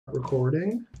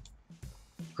recording.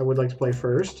 I would like to play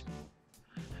first.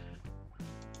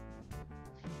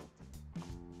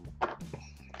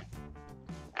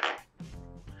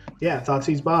 Yeah,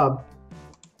 Thoughtseize Bob.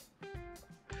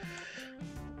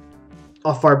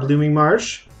 Off our Blooming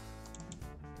Marsh.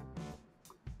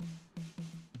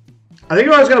 I think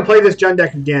if I was going to play this Jund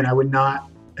deck again, I would not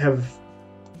have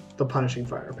the Punishing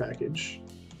Fire package.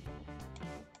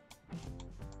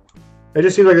 It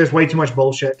just seems like there's way too much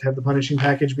bullshit to have the Punishing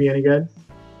package be any good.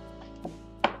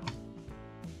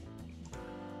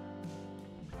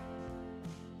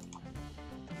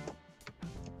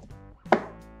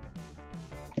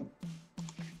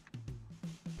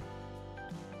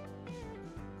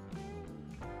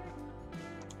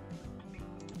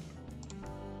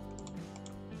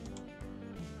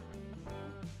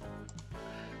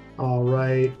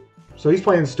 Alright, so he's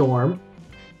playing Storm.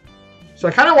 So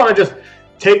I kind of want to just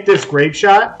take this Grape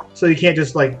Shot so you can't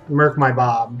just like murk my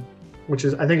Bob, which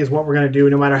is I think is what we're going to do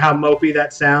no matter how mopey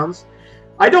that sounds.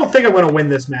 I don't think I'm going to win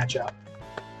this matchup.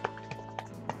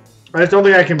 I just don't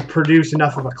think I can produce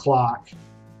enough of a clock.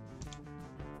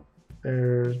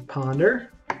 There's Ponder.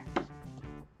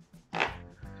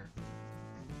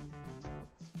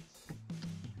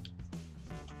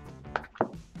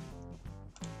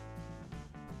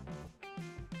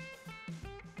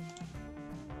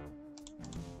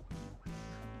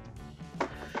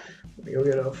 Go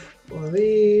get one of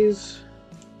these.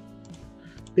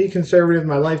 Be conservative in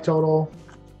my life total.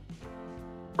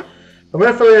 I'm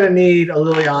definitely going to need a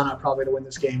Liliana probably to win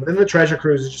this game. But then the Treasure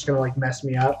Cruise is just going to like mess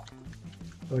me up.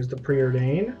 There's the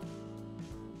Preordain.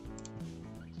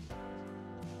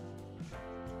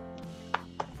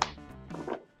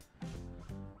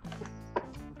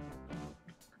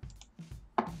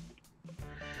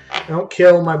 Don't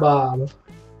kill my Bob.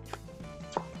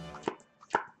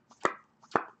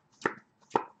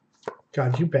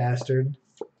 God, you bastard.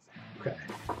 Okay.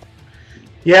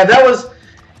 Yeah, that was...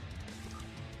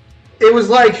 It was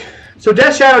like... So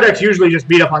Death Shadow decks usually just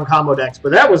beat up on combo decks,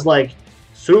 but that was like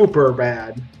super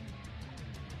bad.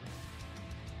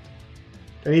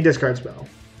 I need a discard spell.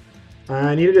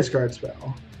 I need a discard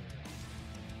spell.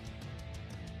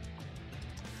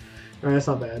 Alright, that's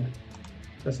not bad.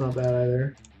 That's not bad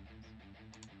either.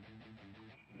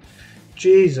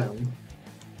 Jeez,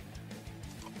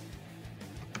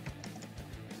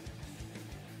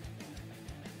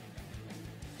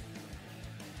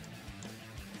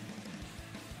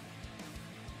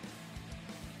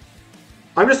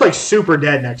 I'm just like super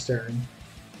dead next turn.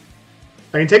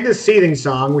 I can take this Seething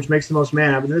Song, which makes the most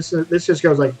mana, but this just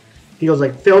goes like, he goes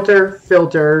like filter,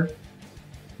 filter,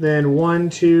 then 1,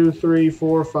 2, 3,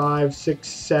 4, 5, 6,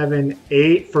 7,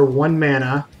 8 for 1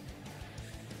 mana.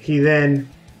 He then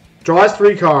draws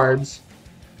 3 cards.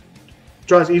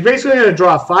 He's basically going to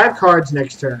draw 5 cards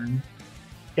next turn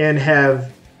and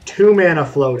have 2 mana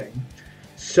floating.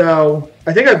 So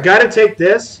I think I've got to take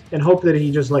this and hope that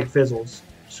he just like fizzles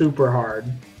super hard.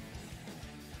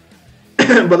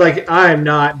 But like I'm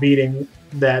not beating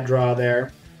that draw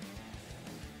there.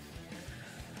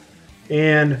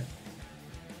 And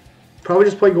probably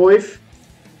just play Goyf.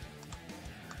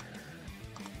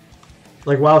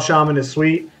 Like Wild Shaman is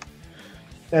sweet.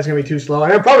 That's gonna be too slow.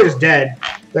 And I'm probably just dead.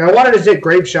 Like I wanted to take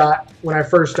Grape Shot when I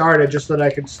first started just so that I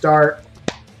could start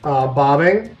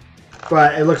bobbing.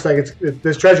 But it looks like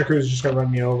this Treasure Cruise is just gonna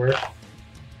run me over.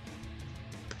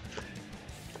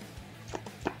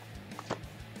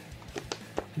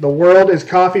 The world is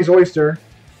coffee's oyster.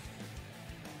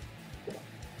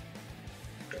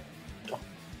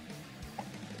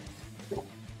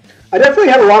 I definitely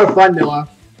had a lot of fun, Noah.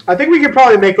 I think we could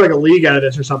probably make like a league out of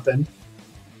this or something.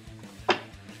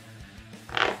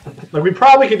 Like we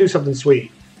probably could do something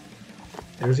sweet.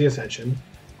 There's the Ascension.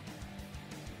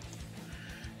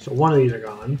 So one of these are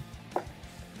gone.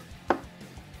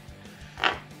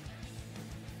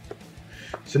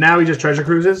 So now he just Treasure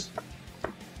Cruises.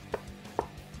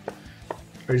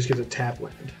 Or he just gets a tap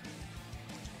land.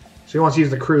 So he wants to use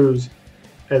the cruise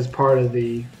as part of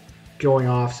the going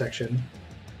off section.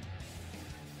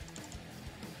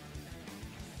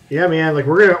 Yeah, man, like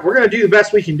we're gonna do the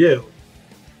best we can do.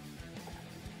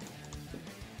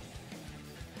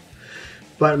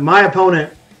 But my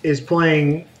opponent is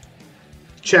playing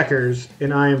checkers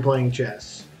and I am playing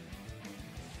chess.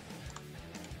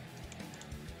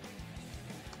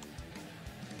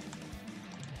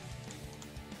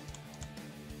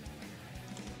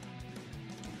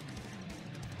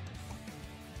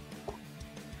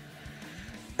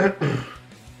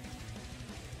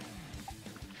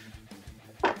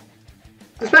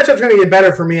 This matchup's going to get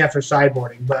better for me after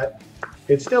sideboarding, but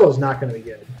it still is not going to be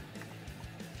good.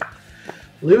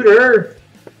 Looter.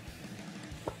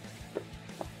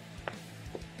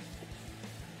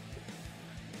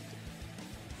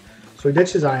 So he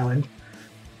ditched his island.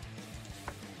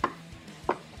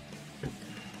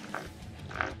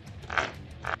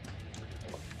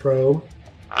 Probe.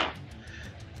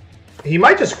 He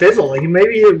might just fizzle. Like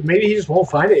maybe he just won't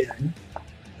find anything.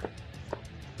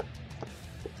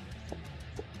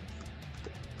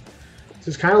 This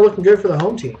is kind of looking good for the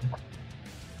home team.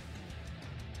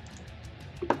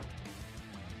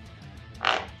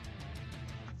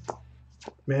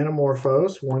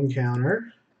 Manamorphose, 1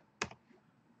 counter.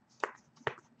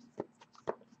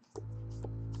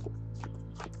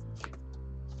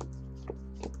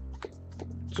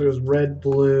 So there's red,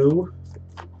 blue.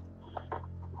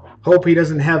 Hope he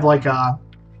doesn't have like a...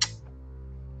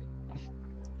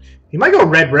 He might go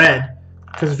red, red.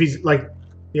 Because if he's like...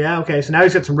 Yeah, okay, so now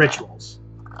he's got some rituals.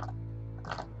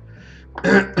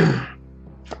 Okay,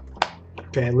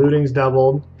 looting's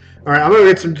doubled. Alright, I'm going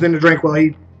to get something to drink while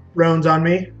he roans on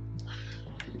me.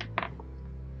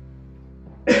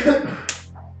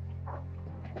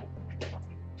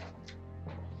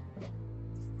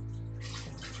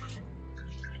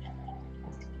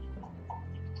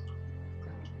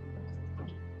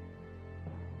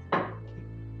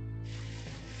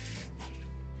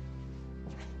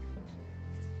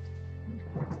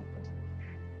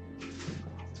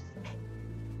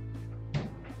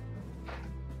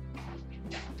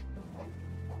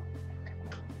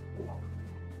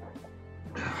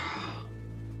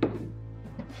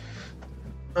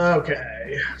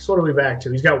 Okay, so what are we back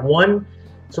to? He's got 1,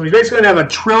 so he's basically going to have 1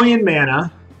 trillion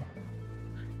mana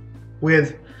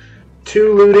with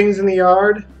 2 lootings in the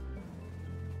yard.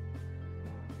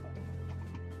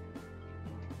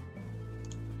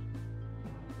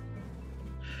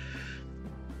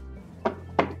 It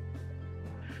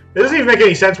doesn't even make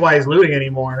any sense why he's looting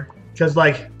anymore, because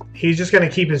like he's just going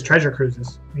to keep his treasure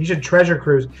cruises. He should treasure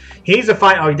cruise. He needs to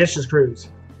find. Oh, he ditched his cruise.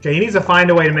 Okay, he needs to find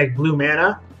a way to make blue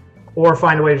mana. Or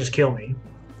find a way to just kill me.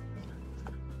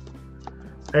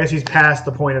 I guess he's past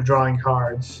the point of drawing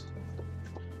cards.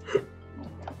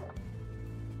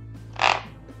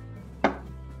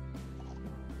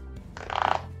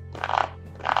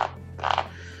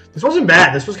 This wasn't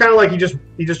bad. This was kind of like he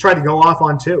just tried to go off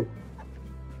on 2.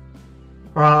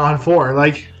 On 4.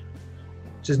 Like,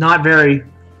 which is not very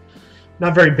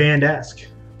band-esque.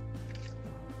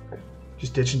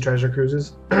 Just ditching treasure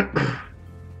cruises.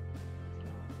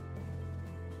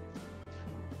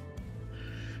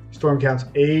 Storm counts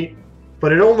 8,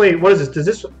 but it only, what is this? Does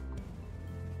this,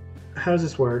 how does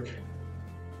this work?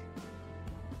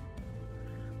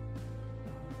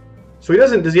 So he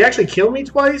doesn't, does he actually kill me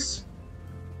twice?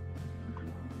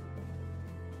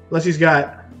 Unless he's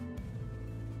got,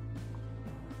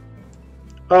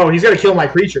 oh, he's got to kill my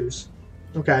creatures.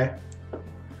 Okay.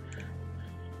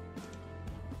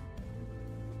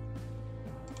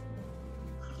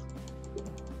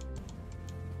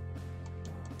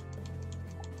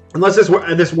 Unless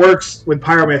this works with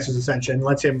Pyromancer's Ascension,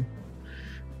 lets him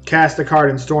cast a card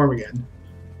and storm again.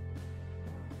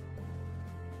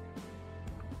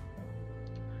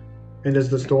 And does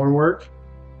the storm work?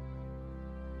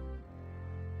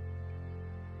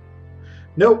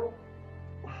 Nope.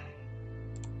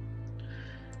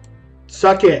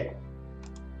 Suck it.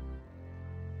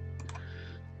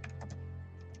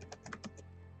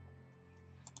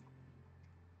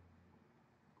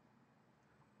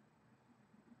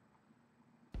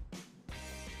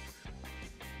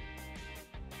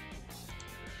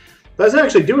 Doesn't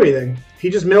actually do anything. He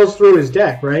just mills through his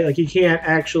deck, right? Like he can't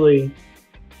actually.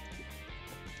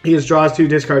 He just draws 2,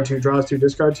 discard 2, draws 2,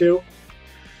 discard 2.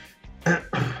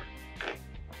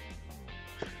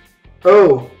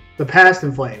 Oh, the Past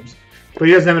in Flames. But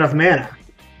he doesn't have enough mana.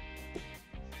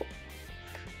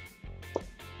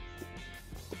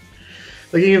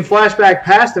 Like you can flash back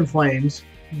Past in Flames,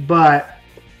 but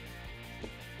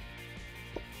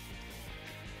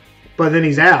then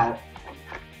he's out.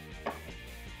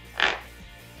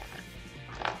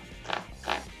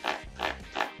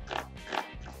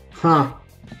 Huh.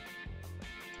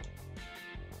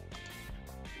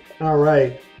 All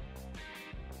right.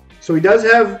 So he does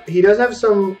have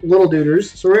some little duders.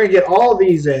 So we're gonna get all of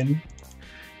these in.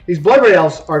 These Bloodbraid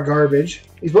Elves are garbage.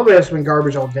 These Bloodbraid Elves have been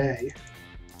garbage all day.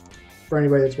 For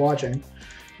anybody that's watching.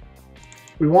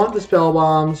 We want the spell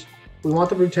bombs. We want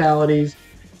the brutalities.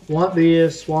 Want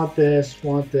this. Want this.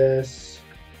 Want this.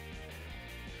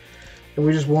 And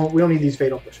we just won't. We don't need these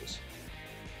fatal pushes.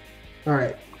 All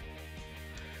right.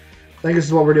 I think this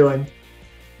is what we're doing.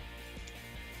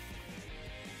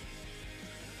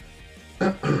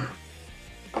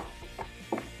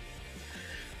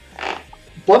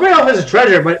 Bloodbraid Elf is a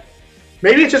treasure, but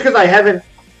maybe it's just because I haven't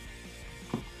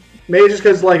Maybe just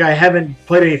because like I haven't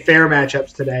played any fair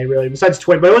matchups today, really, besides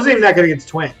Twin. But it wasn't even that good against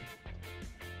Twin.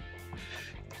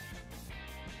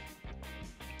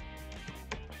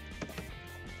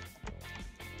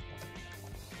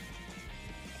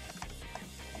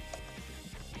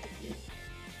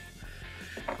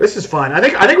 This is fun. I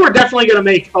think we're definitely gonna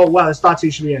make. Oh wow, this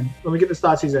Thoughtseize should be in. Let me get this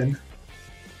Thoughtseize in.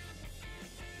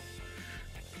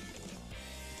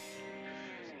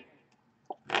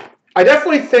 I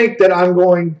definitely think that I'm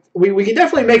going. We can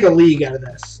definitely make a league out of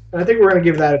this, and I think we're gonna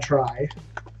give that a try.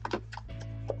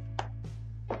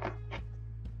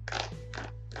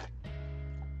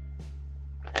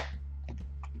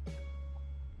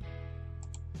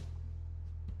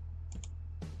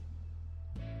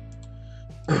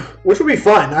 Which would be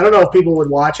fun. I don't know if people would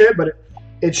watch it, but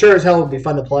it sure as hell would be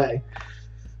fun to play.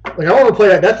 Like, I want to play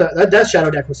that Death Shadow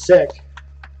deck was sick.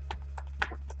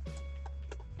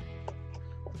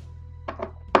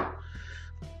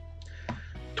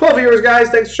 $12 viewers, guys.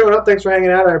 Thanks for showing up. Thanks for hanging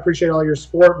out. I appreciate all your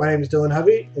support. My name is Dylan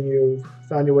Hovey, and you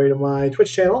found your way to my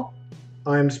Twitch channel.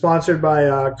 I'm sponsored by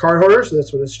Card Hoarder, so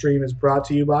that's what this stream is brought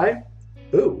to you by.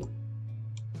 Ooh.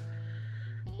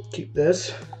 Keep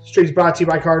this. Stream's brought to you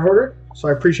by Card Hoarder. So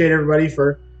I appreciate everybody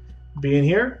for being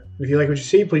here. If you like what you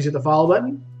see, please hit the follow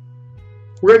button.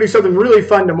 We're going to do something really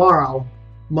fun tomorrow.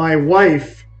 My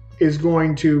wife is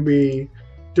going to be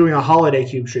doing a holiday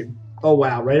cube stream. Oh,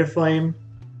 wow. Rite of Flame.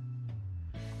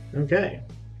 Okay.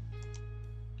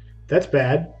 That's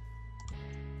bad.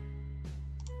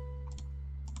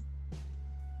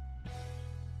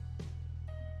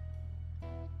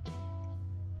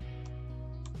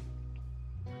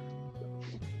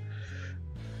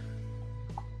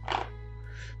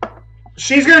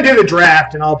 She's going to do the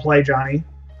draft, and I'll play Johnny.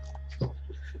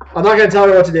 I'm not going to tell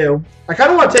her what to do. I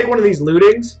kind of want to take one of these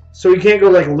lootings, so we can't go,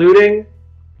 like, looting,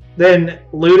 then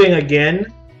looting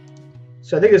again.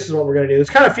 So I think this is what we're going to do. This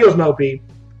kind of feels mopey,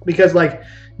 because, like,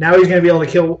 now he's going to be able to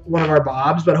kill one of our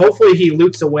Bobs, but hopefully he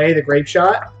loots away the Grape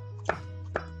Shot.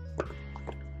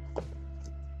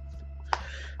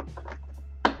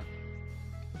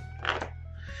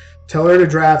 Tell her to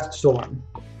draft Storm.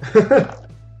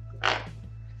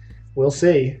 We'll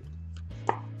see.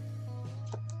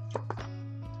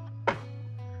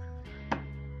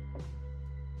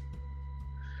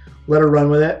 Let her run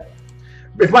with it.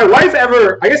 If my wife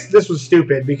ever... I guess this was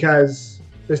stupid because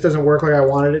this doesn't work like I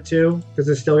wanted it to, because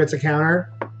this still gets a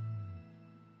counter.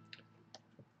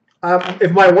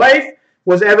 If my wife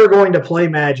was ever going to play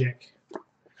Magic,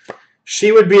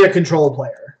 she would be a control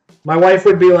player. My wife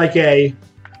would be like a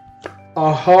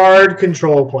hard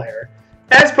control player.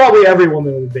 As probably every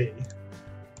woman would be.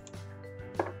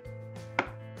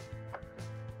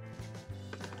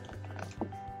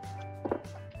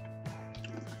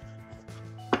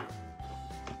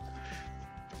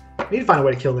 I need to find a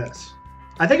way to kill this.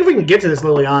 I think if we can get to this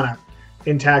Liliana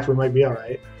intact, we might be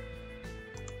alright.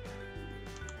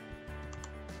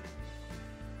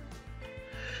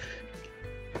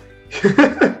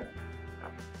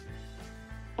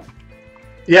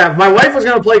 Yeah, if my wife was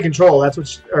going to play Control, that's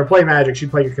what or play Magic,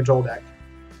 she'd play your Control deck.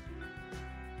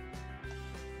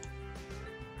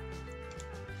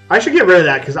 I should get rid of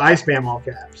that because I spam all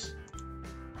caps.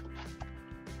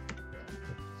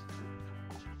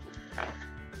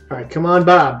 Alright, come on,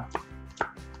 Bob.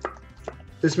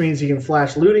 This means he can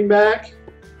flash looting back.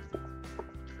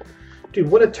 Dude,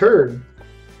 what a turd.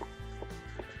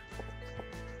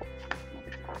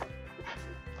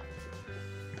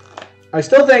 I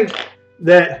still think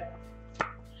that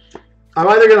I'm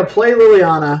either gonna play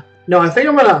Liliana. No, I think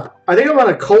I'm gonna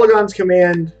Kolaghan's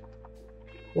Command.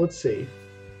 Let's see.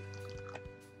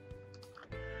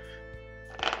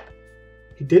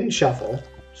 He didn't shuffle,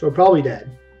 so we're probably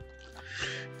dead.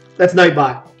 That's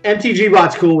Nightbot. MTG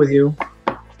Bot's cool with you.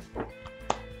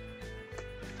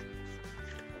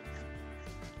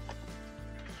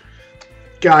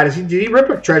 God, did he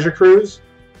rip a Treasure Cruise?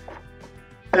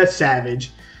 That's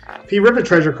savage. If he ripped a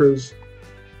Treasure Cruise...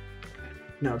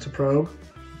 No, it's a Probe?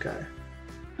 Okay.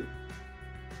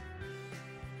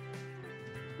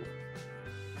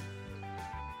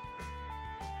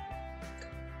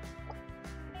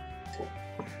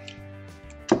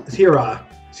 This here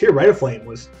Rite of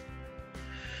Flame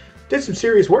did some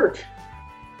serious work.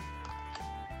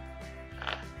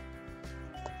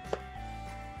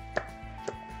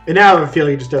 And now I have a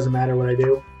feeling it just doesn't matter what I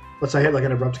do. Unless I hit like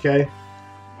an Abrupt Decay.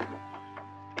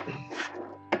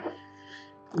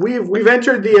 We've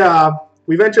entered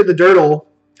the Dirtle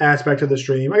aspect of the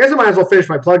stream. I guess I might as well finish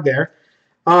my plug there.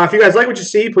 If you guys like what you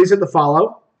see, please hit the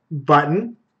follow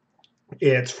button.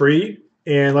 It's free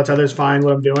and lets others find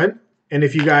what I'm doing. And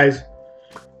if you guys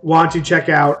want to check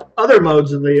out other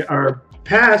modes of our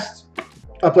past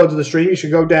uploads of the stream, you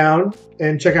should go down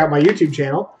and check out my YouTube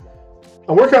channel.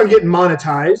 I'm working on getting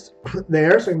monetized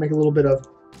there, so I can make a little bit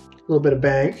of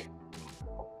bank.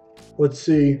 Let's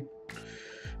see.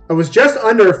 I was just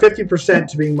under 50%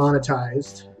 to being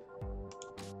monetized.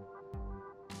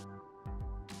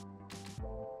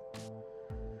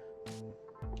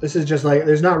 This is just like,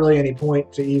 there's not really any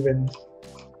point to even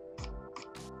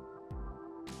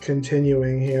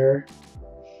continuing here.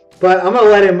 But I'm gonna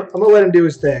let him do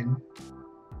his thing.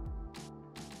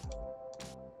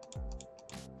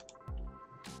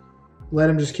 Let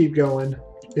him just keep going.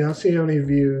 Yeah, I'll see how many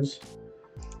views.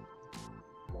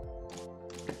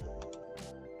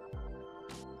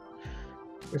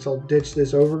 Guess I'll ditch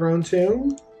this Overgrown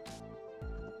Tomb.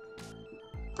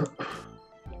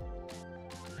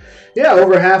 Yeah,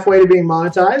 over halfway to being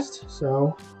monetized.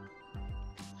 So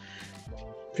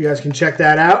if you guys can check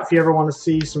that out, if you ever want to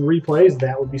see some replays,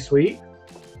 that would be sweet.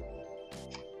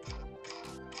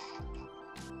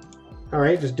 All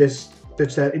right, just ditch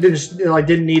that. He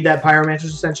didn't need that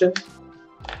Pyromancer's Ascension.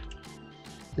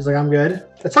 He's like, I'm good.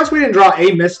 That sucks we didn't draw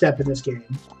a misstep in this game.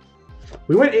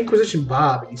 We went Inquisition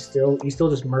Bob, and he still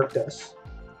just murked us.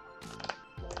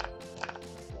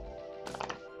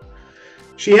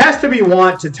 She has to be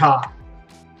want to top.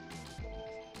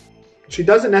 She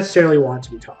doesn't necessarily want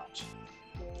to be topped.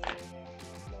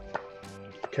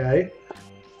 Okay.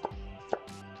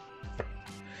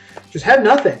 Just have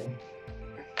nothing.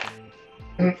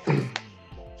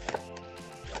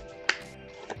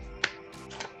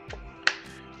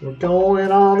 We're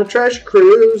going on a treasure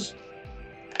cruise.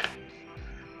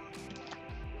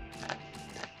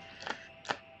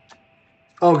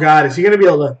 Oh God, is he gonna be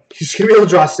able to? He's gonna be able to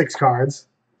draw 6 cards.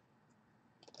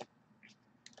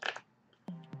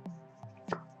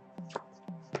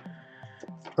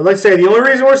 I'd like to say the only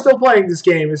reason we're still playing this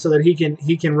game is so that he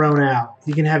can roam out.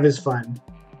 He can have his fun,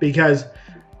 because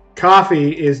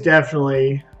Coffee is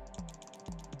definitely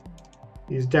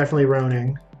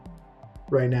roaming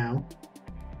right now.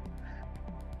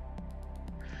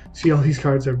 See, all these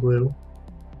cards are blue.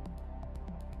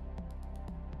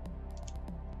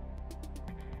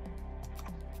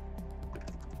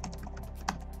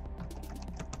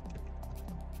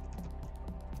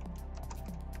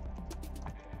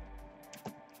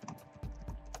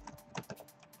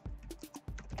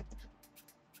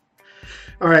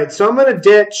 All right, so I'm going to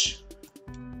ditch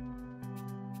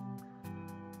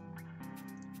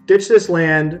this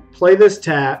land, play this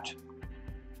tapped.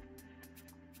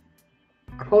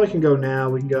 I probably can go now.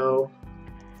 We can go.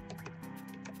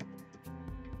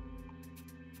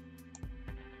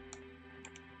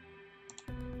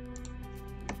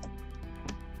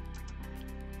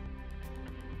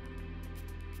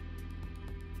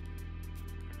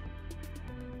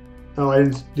 Oh, I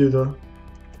didn't do the...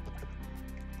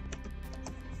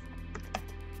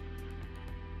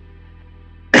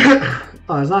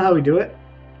 Oh, that's not how we do it.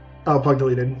 Oh, plug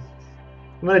deleted. I'm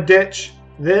going to ditch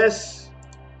this,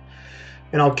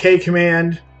 and I'll K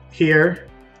command here.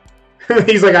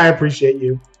 He's like, I appreciate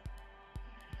you.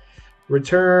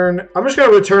 Return. I'm just going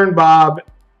to return Bob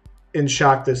and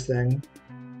shock this thing.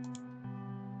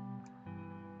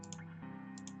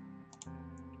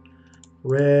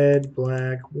 Red,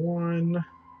 black, 1.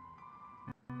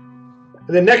 And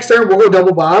then next turn we'll go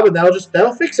double Bob, and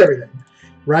that'll fix everything,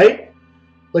 right?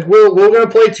 Like we're gonna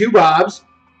play 2 Bobs,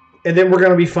 and then we're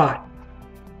gonna be fine.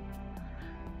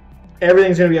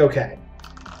 Everything's gonna be okay.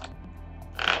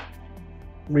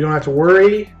 We don't have to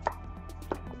worry.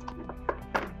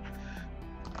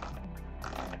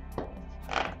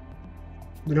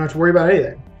 We don't have to worry about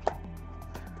anything.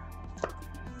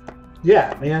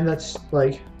 Yeah, man, that's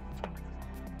like...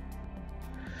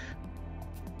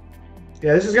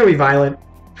 Yeah, this is gonna be violent.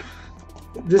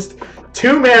 Just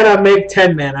 2 mana make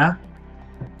 10 mana.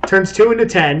 Turns 2 into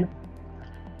 10.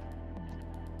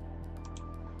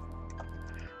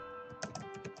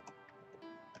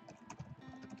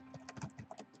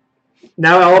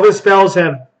 Now all of his spells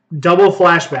have double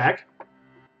flashback.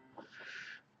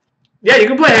 Yeah, you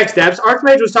can play Hex Depths.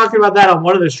 Archmage was talking about that on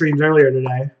one of the streams earlier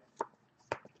today.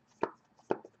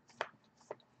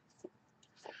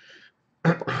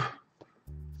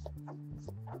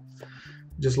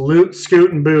 Just loot,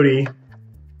 scoot, and booty.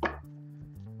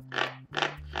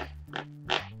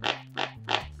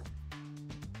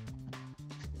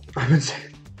 I've been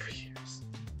saying for years.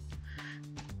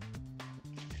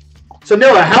 So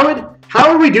Noah,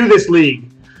 how would we do this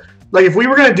league? Like, if we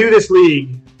were gonna do this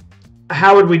league,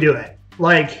 how would we do it?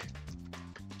 Like,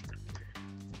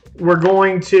 we're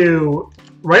going to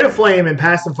Rite of Flame, and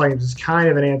Past in Flames is kind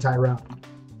of an anti-roam.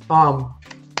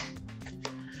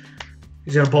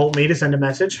 He's gonna bolt me to send a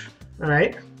message. All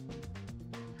right.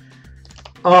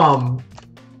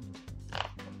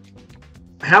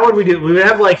 How would we do? We would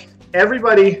have like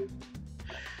everybody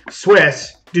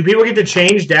Swiss. Do people get to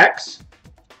change decks?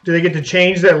 Do they get to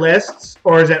change their lists,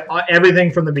 or is it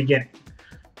everything from the beginning?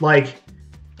 Like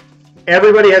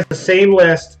everybody has the same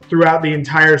list throughout the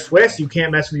entire Swiss. You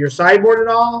can't mess with your sideboard at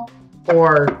all,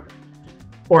 or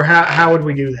how would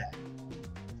we do that?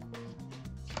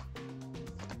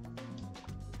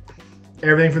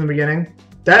 Everything from the beginning.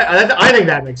 I think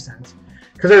that makes sense.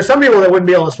 Because there are some people that wouldn't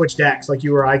be able to switch decks like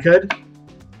you or I could.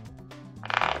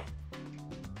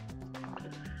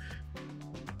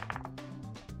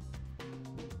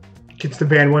 Gets the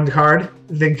ban one card,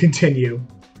 then continue.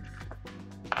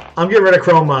 I'm getting rid of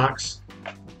Chrome Mox.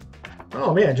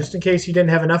 Oh man, just in case you didn't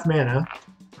have enough mana.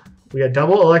 We got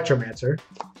double Electromancer.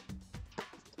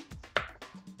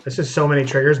 This is so many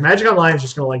triggers. Magic Online is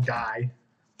just gonna like die.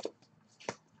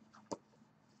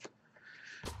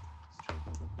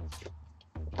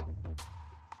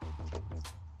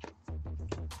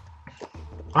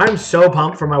 I'm so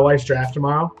pumped for my wife's draft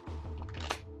tomorrow.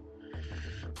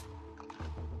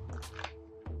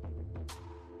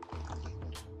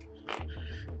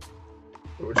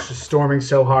 It's just storming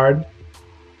so hard.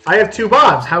 I have 2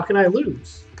 Bobs. How can I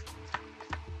lose?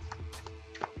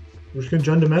 We're just going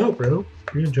to jund him out, bro.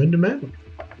 We're going to jund him out.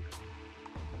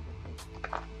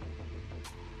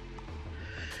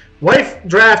 Wife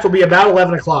draft will be about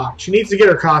 11 o'clock. She needs to get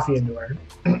her coffee into her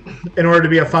in order to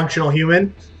be a functional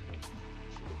human.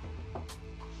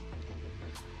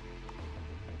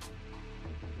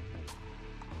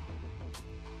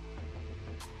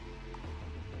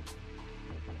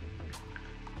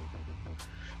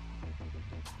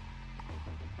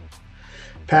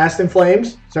 Past in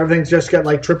Flames, so everything's just got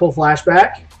like triple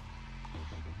flashback.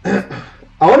 I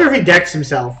wonder if he decks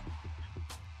himself.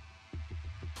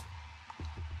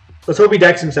 Let's hope he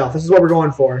decks himself. This is what we're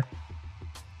going for.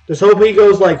 Just hope he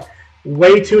goes like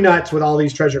way too nuts with all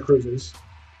these treasure cruises.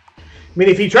 I mean,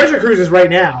 if he treasure cruises right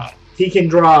now, he can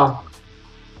draw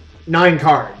 9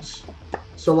 cards.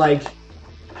 So like,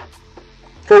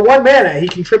 for 1 mana, he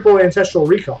can triple Ancestral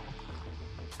Recall.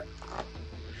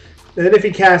 And then if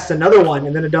he casts another one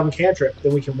and then a dumb cantrip,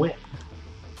 then we can win.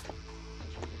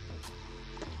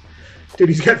 Dude,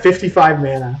 he's got 55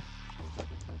 mana.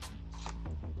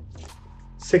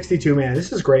 62 mana.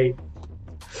 This is great.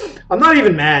 I'm not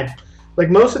even mad. Like,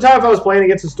 most of the time if I was playing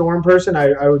against a Storm person,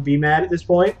 I would be mad at this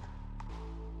point.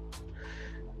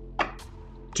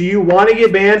 Do you want to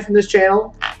get banned from this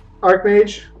channel,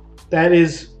 Archmage? That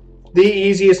is the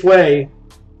easiest way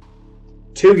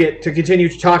to continue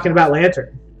talking about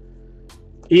Lantern.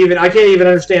 I can't even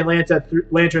understand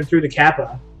Lantern through the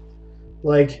Kappa.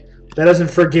 Like, that doesn't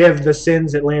forgive the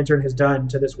sins that Lantern has done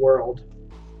to this world.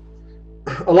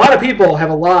 A lot of people have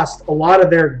lost a lot of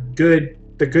the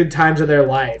good times of their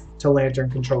life to Lantern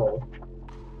control.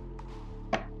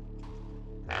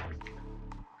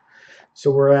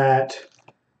 So we're at...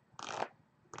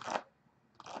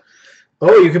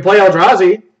 Oh, you can play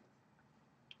Eldrazi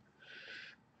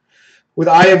with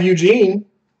Eye of Eugene.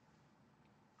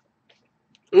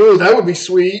 Ooh, that would be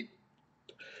sweet.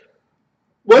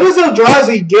 What does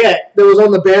Eldrazi get that was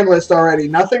on the ban list already?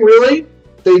 Nothing really?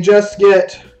 They just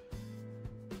get...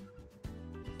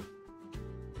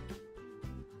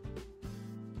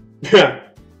 Yeah.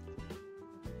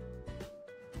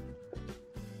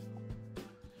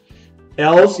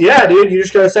 Elves? Yeah, dude. You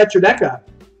just gotta set your deck up.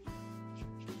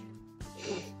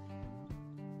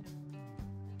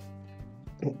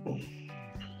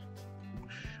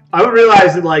 I would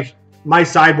realize that, like, my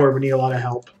sideboard would need a lot of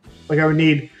help. Like, I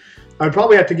would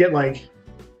probably have to get, like...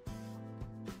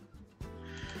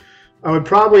 I would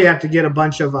probably have to get a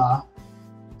bunch of,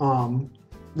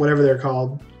 whatever they're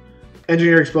called.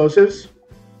 Engineer explosives.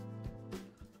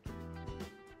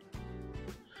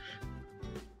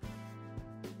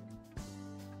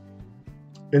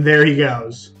 And there he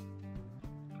goes.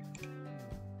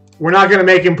 We're not going to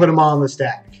make him put them all in the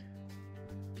stack.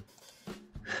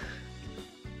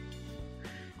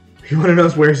 You want to know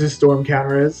where his storm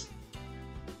counter is?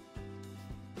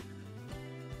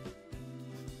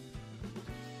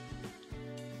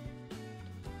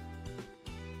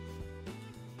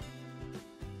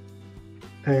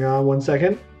 Hang on 1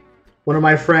 second. One of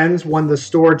my friends won the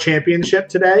store championship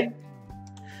today.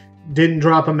 Didn't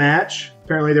drop a match.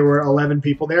 Apparently there were 11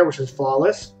 people there, which is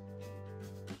flawless.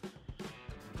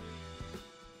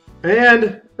 And I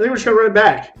think we're just going to run it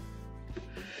back.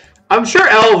 I'm sure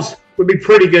elves would be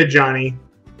pretty good, Johnny.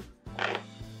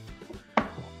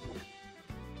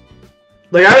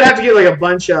 Like, I would have to get like a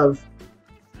bunch of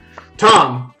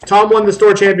Tom. Tom won the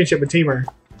store championship with Teamer.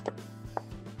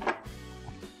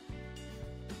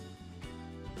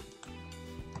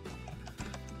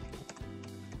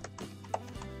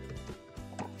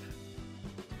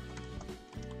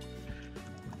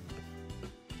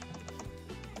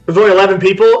 There's only 11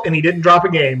 people, and he didn't drop a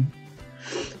game.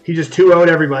 He just 2-0'd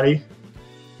everybody.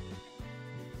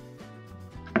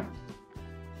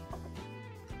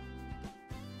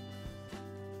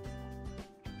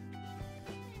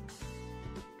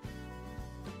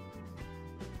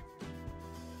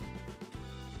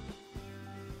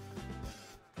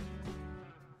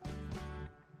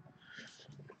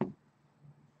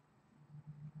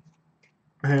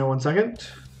 Hang on 1 second.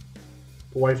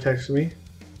 The wife texted me.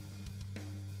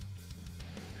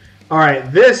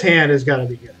 Alright, this hand is going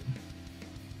to be good.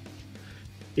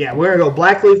 Yeah, we're going to go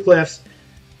Blackcleave Cliffs.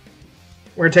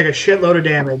 We're going to take a shitload of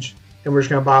damage, and we're just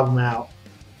going to bob them out.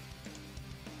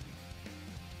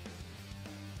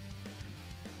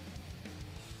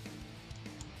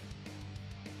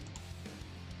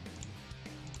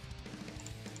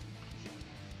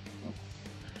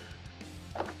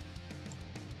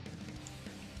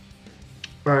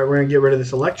 Alright, we're going to get rid of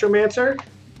this Electromancer.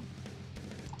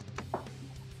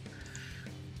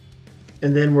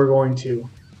 And then we're going to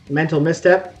Mental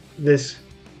Misstep this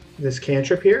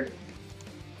cantrip here.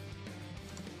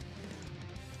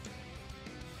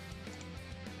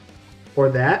 Or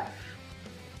that.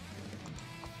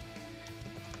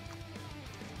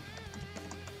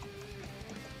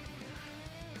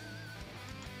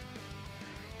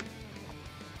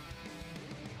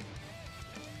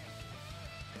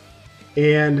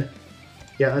 And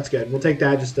yeah, that's good. We'll take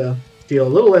that just to deal a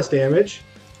little less damage.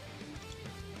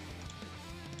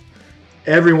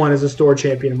 Everyone is a store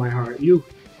champion in my heart. You're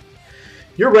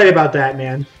right about that,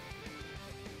 man.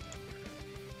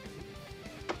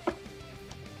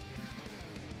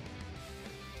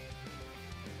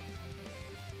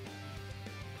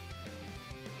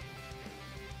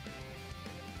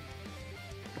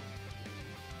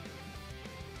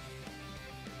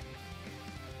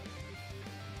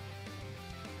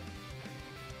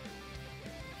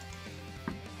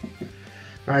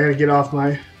 I gotta get off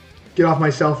my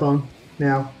cell phone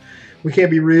now. We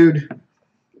can't be rude.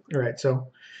 All right, so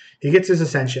he gets his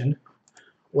ascension.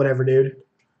 Whatever, dude.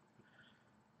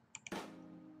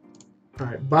 All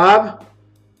right, Bob,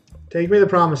 take me to the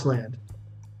promised land.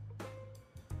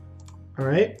 All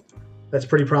right, that's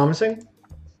pretty promising.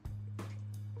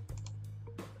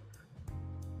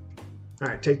 All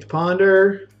right, take the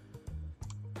ponder.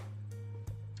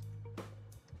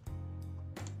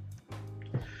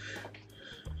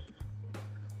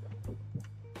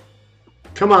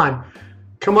 Come on.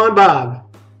 Come on,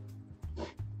 Bob.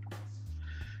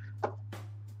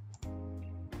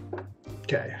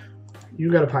 Okay.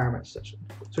 You got a Pyromancer Session.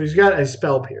 So he's got a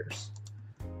Spell Pierce.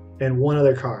 And one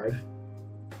other card.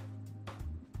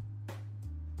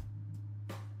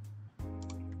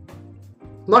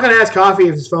 I'm not going to ask Coffee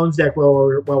if his phone's deck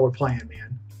while we're playing, man.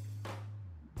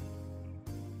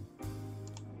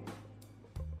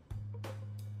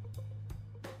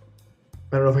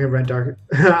 I don't know if I can rent Dark.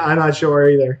 I'm not sure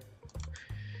either.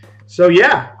 So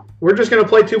yeah, we're just going to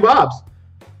play 2 Bobs.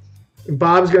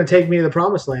 Bob's going to take me to the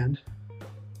promised land.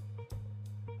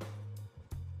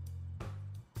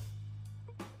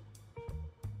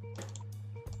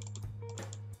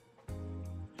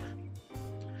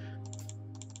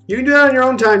 You can do that on your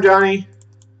own time, Johnny.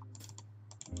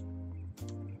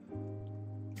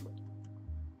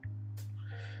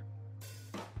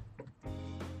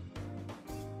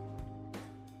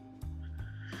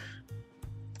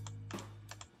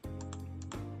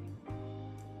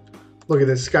 Look at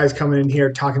this guy's coming in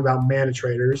here talking about mana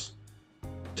traders.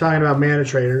 Talking about mana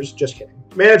traders. Just kidding.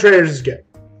 Mana traders is good.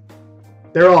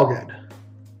 They're all good.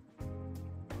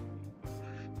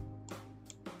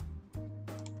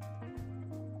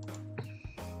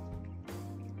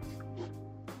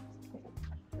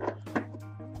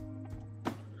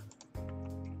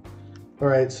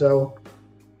 Alright, so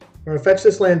we're going to fetch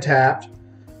this land tapped.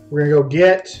 We're going to go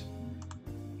get...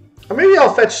 Or maybe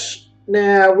I'll fetch...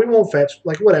 Nah, we won't fetch.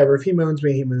 Like, whatever. If he moons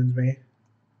me, he moons me.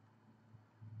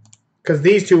 Because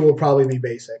these 2 will probably be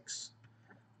basics.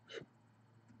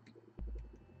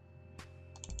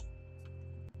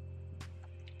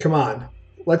 Come on.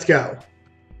 Let's go.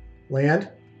 Land.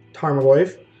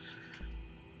 Tarmogoyf.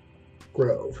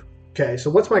 Grove. Okay, so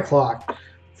what's my clock?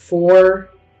 4,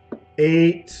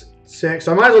 8, 6.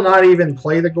 So I might as well not even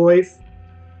play the Goyf.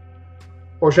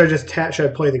 Or should I just should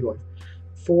I play the Goyf?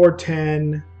 4,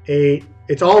 10, 8.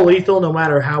 It's all lethal no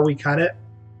matter how we cut it.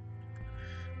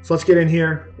 So let's get in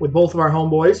here with both of our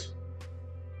homeboys.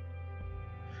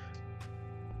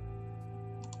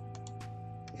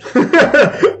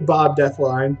 Bob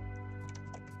Deathline.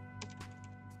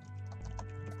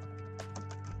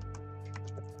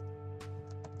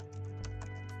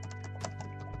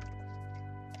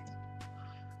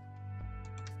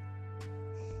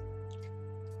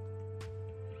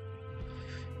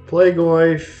 Play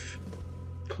Goyf.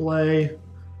 Play.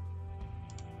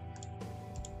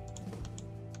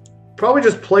 Probably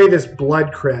just play this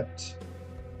Blood Crypt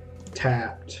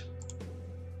tapped.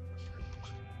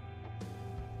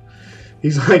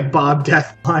 He's like Bob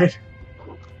Deathline.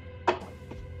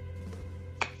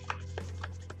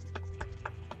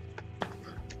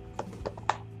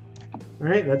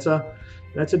 Alright, that's a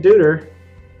duder.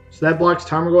 So that blocks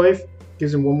Tarmogoyf,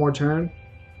 gives him one more turn.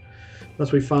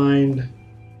 Unless we find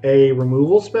a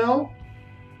removal spell.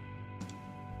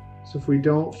 So if we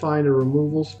don't find a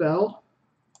removal spell,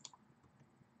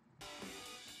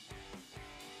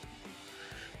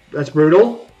 that's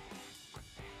brutal.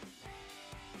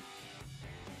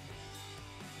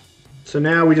 So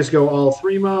now we just go all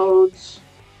 3 modes.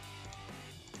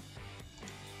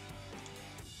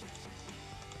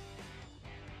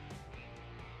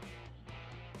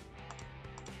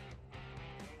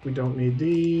 We don't need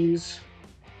these.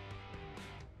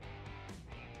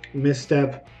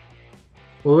 Misstep.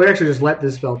 Well, we actually just let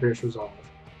this spell pierce resolve.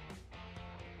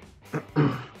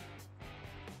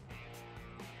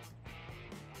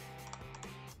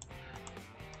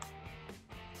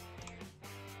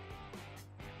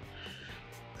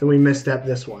 Then we misstep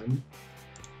this one.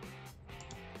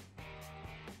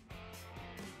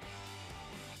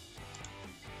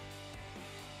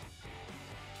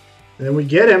 And then we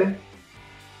get him.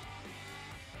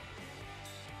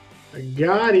 I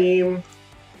got him.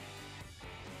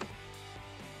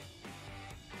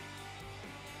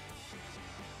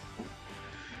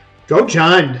 Go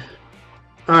Jund.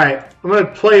 Alright, I'm going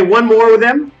to play one more with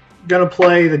him. I'm going to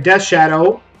play the Death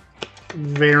Shadow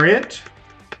variant.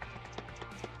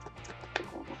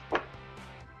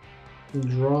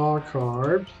 Draw a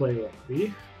card, play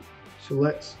Lobby. So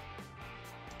let's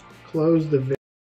close the